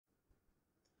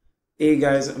Hey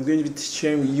guys, I'm going to be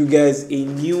sharing with you guys a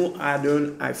new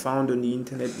add-on I found on the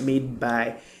internet made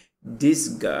by this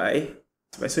guy.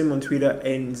 I saw him on Twitter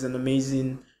and he's an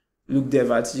amazing look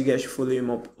dev artist. You guys should follow him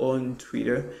up on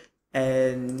Twitter.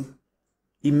 And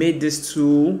he made this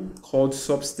tool called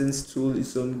Substance Tool.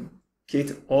 It's on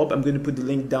GitHub. I'm going to put the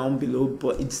link down below,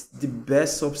 but it's the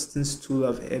best Substance tool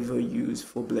I've ever used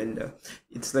for Blender.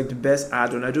 It's like the best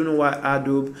add-on. I don't know why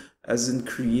Adobe hasn't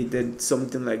created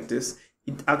something like this.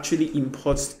 It actually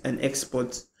imports and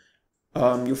exports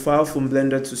your file from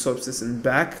Blender to Substance and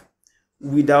back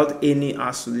without any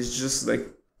hassle. It's just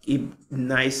like a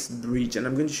nice bridge, and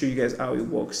I'm going to show you guys how it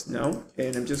works now.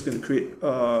 And I'm just going to create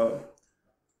a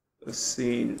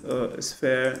scene, a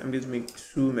sphere. I'm going to make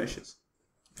two meshes.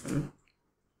 I'm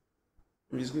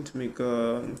just going to make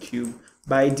a cube.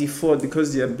 By default,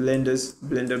 because they are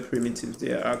Blender primitives,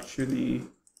 they are actually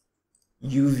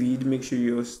UV. Make sure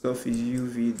your stuff is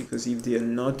UV, because if they are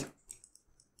not,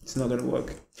 it's not gonna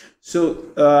work. So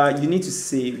you need to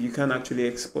save. You can't actually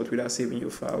export without saving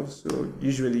your file. So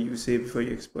usually you save before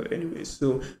you export anyway.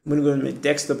 So I'm gonna go to my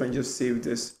desktop and just save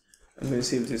this. I'm gonna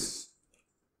save this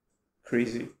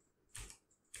crazy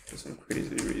for some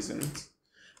crazy reasons,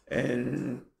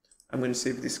 and I'm gonna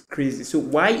save this crazy. So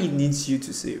why it needs you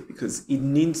to save? Because it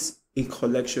needs a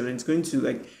collection, and it's going to,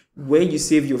 like, where you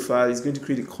save your file, it's going to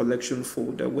create a collection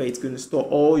folder where it's going to store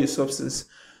all your substance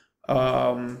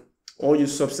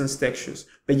textures.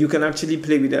 But you can actually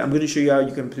play with it. I'm going to show you how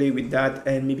you can play with that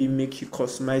and maybe make you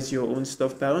customize your own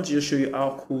stuff. But I want to just show you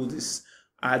how cool this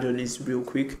add-on is real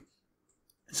quick.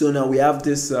 So now we have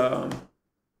this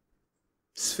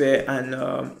sphere and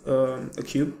a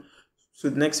cube. So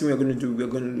the next thing we're going to do, we're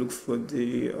going to look for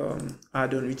the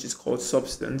add-on, which is called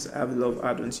Substance. I have a lot of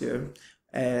add-ons here,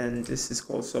 and this is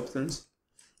called Substance.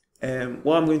 And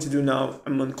what I'm going to do now,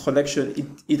 I'm on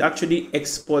collection. It actually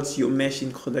exports your mesh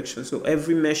in collection. So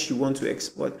every mesh you want to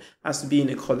export has to be in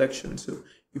a collection. So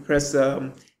you press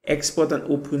export and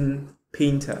open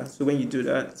Painter. So when you do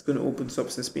that, it's going to open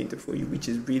Substance Painter for you, which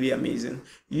is really amazing.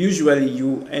 Usually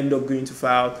you end up going to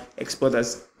file, export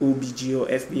as OBJ or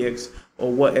FBX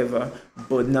or whatever,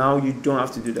 but now you don't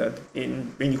have to do that.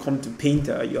 And when you come to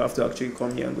Painter, you have to actually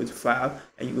come here and go to file,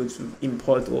 and you go to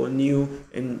import or new,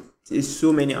 and there's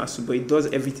so many hassle, but it does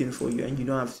everything for you and you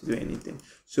don't have to do anything.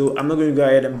 So I'm not going to go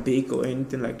ahead and bake or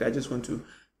anything like that. I just want to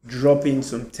drop in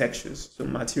some textures,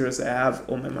 some materials. I have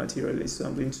all my material list, so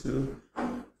I'm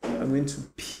going to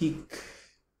pick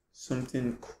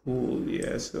something cool.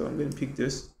 Yeah, so I'm going to pick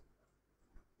this.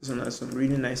 This one has some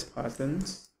really nice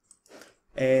patterns,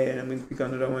 and I'm going to pick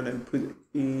another one and put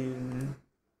in,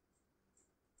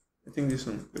 I think this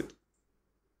one's good.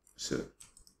 So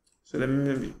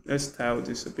let's style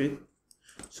this a bit.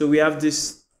 So we have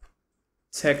this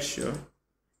texture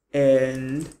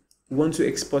and we want to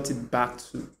export it back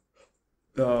to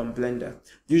Blender.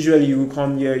 Usually you will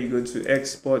come here, you go to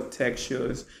export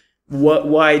textures.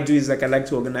 What I do is, like, I like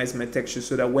to organize my textures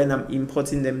so that when I'm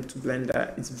importing them to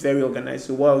Blender, it's very organized.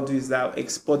 So what I'll do is I'll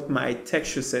export my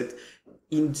texture set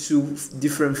into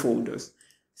different folders.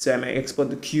 So I might export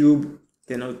the cube,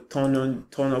 then I'll turn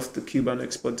off the cube and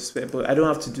export the sphere. But I don't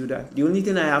have to do that. The only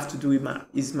thing I have to do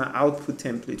is my output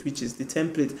template, which is the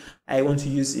template I want to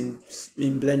use in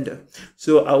Blender.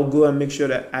 So I'll go and make sure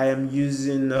that I am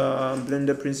using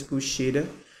Blender Principle Shader.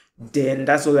 Then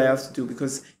that's all I have to do,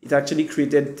 because it actually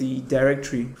created the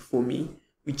directory for me,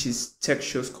 which is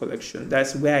textures collection.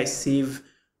 That's where I save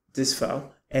this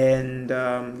file, and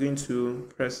I'm going to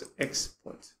press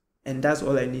export, and that's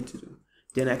all I need to do.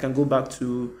 Then I can go back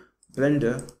to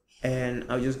Blender and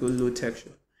I'll just go load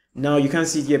texture. Now you can't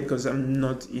see it yet because I'm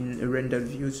not in a rendered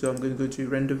view, so I'm going to go to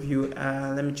render view,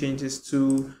 and let me change this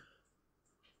to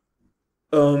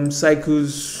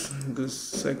cycles, because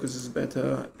cycles is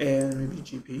better, and maybe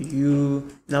GPU.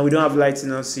 Now we don't have lights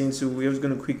in our scene, so we're just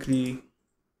going to quickly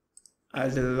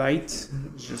add a light.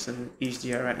 It's just an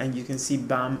HDRI, and you can see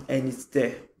bam, and it's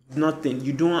there. Nothing.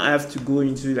 You don't have to go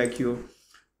into like your,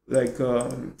 like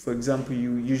for example,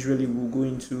 you usually will go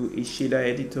into a shader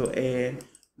editor and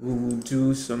we will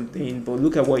do something, but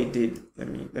look at what it did. Let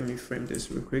me frame this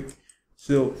real quick.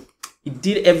 So it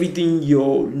did everything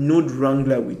your node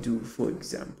wrangler will do, for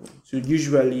example. So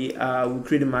usually we'll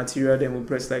create a material, then we'll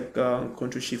press like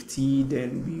Ctrl+Shift+T,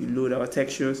 then we load our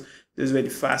textures. That's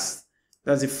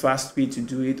a fast way to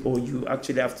do it, or you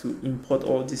actually have to import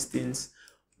all these things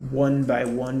one by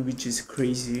one, which is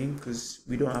crazy because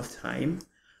we don't have time.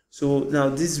 So now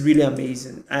this is really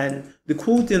amazing, and the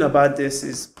cool thing about this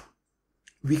is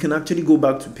we can actually go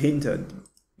back to Painter.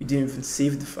 We didn't even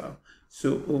save the file.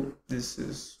 So, oh, this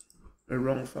is a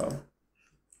wrong file.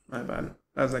 My bad.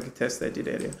 That's like a test I did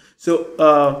earlier.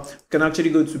 So we can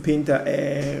actually go to Painter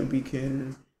and we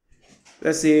can,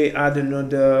 let's say, add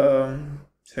another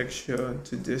texture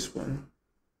to this one.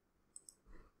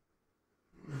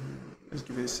 Let's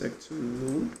give it a sec to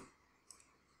load.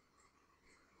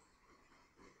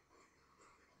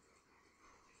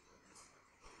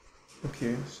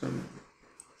 Okay,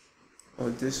 or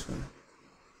this one.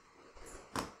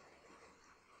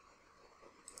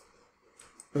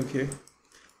 Okay,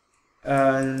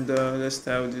 and let's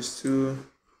style this too,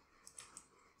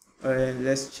 and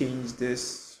let's change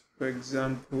this. For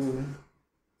example,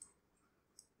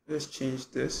 let's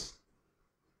change this.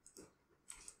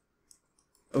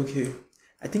 Okay,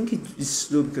 I think it is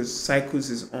slow because Cycles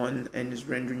is on and is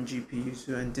rendering GPU,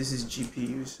 so, and this is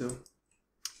GPU, so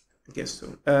I guess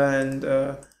so. And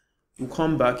we'll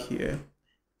come back here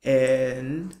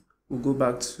and we'll go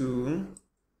back to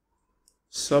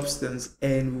Substance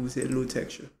and we'll say load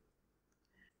texture.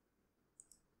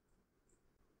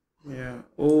 Yeah,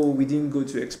 oh, we didn't go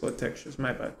to export textures,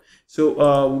 my bad. So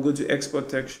we'll go to export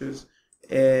textures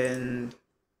and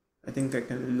I think I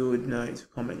can load now into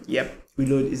comment. Yep,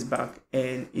 reload is back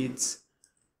and it's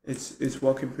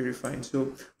working pretty fine.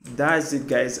 So that's it,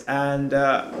 guys. And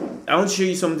I want to show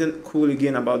you something cool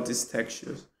again about this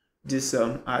textures. This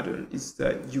add-on is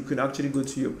that you can actually go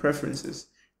to your preferences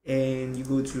and you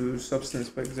go to Substance,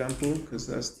 for example, because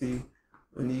that's the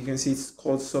and you can see it's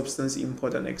called Substance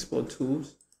Import and Export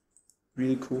Tools.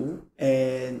 Really cool.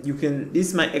 And you can, this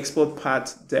is my export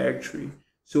path directory.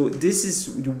 So this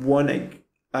is the one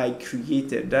I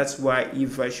created. That's why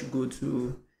if I should go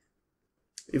to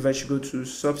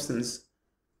Substance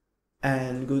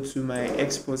and go to my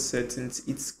export settings,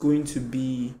 it's going to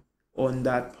be on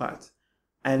that part.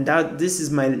 And this is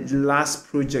my last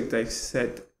project I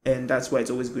set, and that's why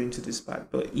it's always going to this part.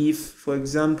 But if, for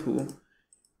example,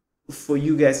 for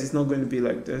you guys, it's not going to be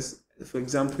like this. For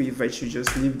example, if I should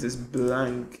just leave this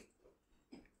blank,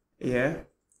 yeah,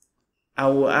 I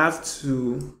will have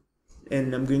to,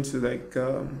 and I'm going to like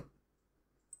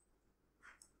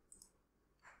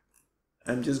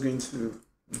I'm just going to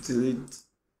delete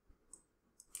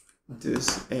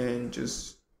this and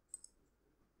just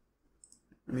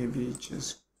maybe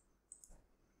just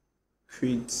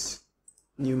create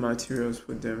new materials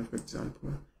for them, for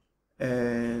example,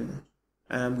 and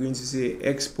I'm going to say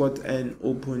export and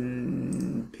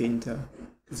open Painter.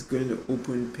 It's going to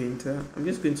open Painter. I'm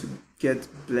just going to get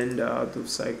Blender out of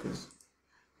Cycles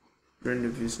render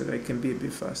view so that I can be a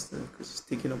bit faster because it's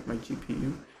taking up my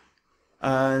GPU.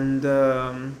 And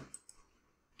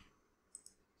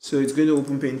so it's going to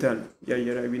open Painter. Yeah,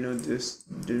 we know this.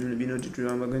 We know the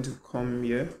drill. And we're going to come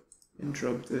here and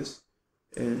drop this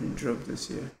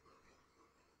here.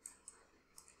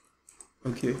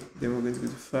 Okay, then we're going to go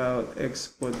to File,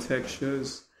 Export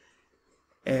Textures,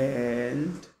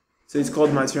 and so it's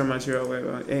called Material,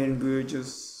 whatever, and we're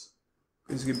just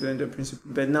going to get Blender Principle.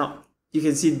 But now you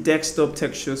can see Desktop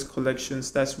Textures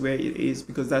Collections. That's where it is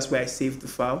because that's where I saved the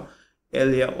file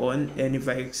earlier on. And if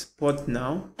I export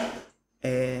now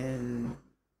and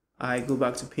I go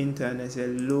back to Painter and I say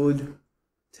load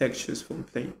textures from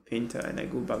Painter and I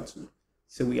go back to,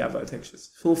 so we have our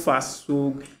textures so fast.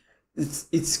 So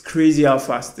it's crazy how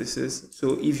fast this is.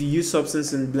 So if you use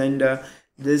Substance in Blender,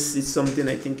 this is something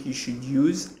I think you should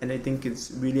use, and I think it's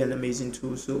really an amazing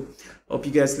tool. So hope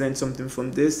you guys learned something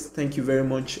from this. Thank you very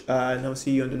much, and I'll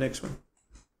see you on the next one.